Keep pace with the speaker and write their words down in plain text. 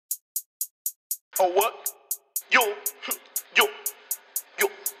Oh what? Yo, hey, yo,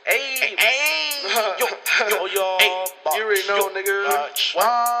 hey, you already know, nigga. This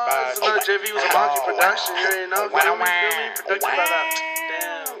is another JV UZUMAKI production. You already know. Feel me? Produced by that.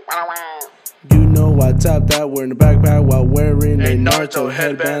 Damn. You know I top that, wearing a backpack while wearing a Naruto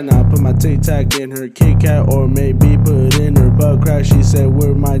headband. I put my Tic Tac in her Kit Kat, or maybe put in her butt crack. She said,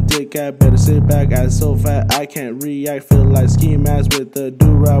 where my dick at? Better sit back, ass so fat I can't react. Feel like ski mask with the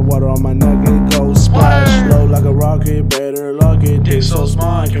do-rag, water on my neck, it goes splash. Low like a rocket, better lock it. Dick so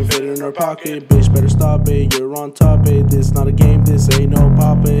small, I can fit it in her pocket. Bitch, better stop it, you're on top it. This not a game, this ain't no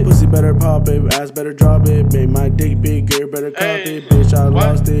pop it. Pussy better pop it, ass better drop it. Make my dick bigger, better cop it. Bitch, I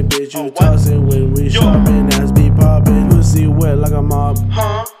lost it, bitch, you toss it. When we shopping, ass be popping. Pussy wet like a mop.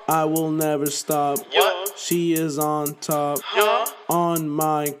 I will never stop. She is on top. On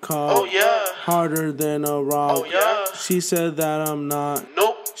my cock. Harder than a rock. She said that I'm not.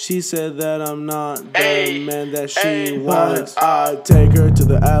 She said that I'm not the man that she wants. I take her to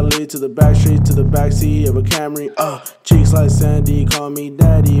the alley, to the back street, to the backseat of a Camry. Cheeks like Sandy, call me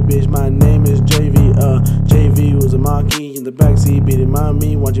daddy, bitch. My name is JV. JV UZUMAKI in the backseat, beating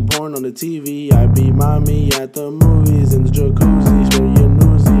mommy, watching porn on the TV. I beat mommy at the movies in the jacuzzi, share your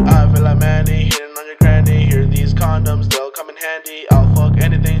newsie. I feel like Manny, hitting on your granny. Hear these condoms, they'll come in handy. I'll fuck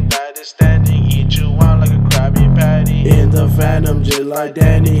anything that is standing, eat you out like a Krabby Patty. In the Phantom, just like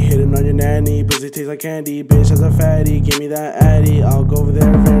Danny, hitting on your nanny. Pussy tastes like candy, bitch has a fatty. Give me that addy, I'll go over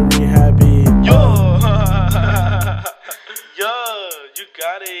there very happy. Yo, yo, you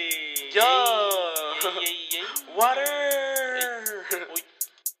got it. Yo, water.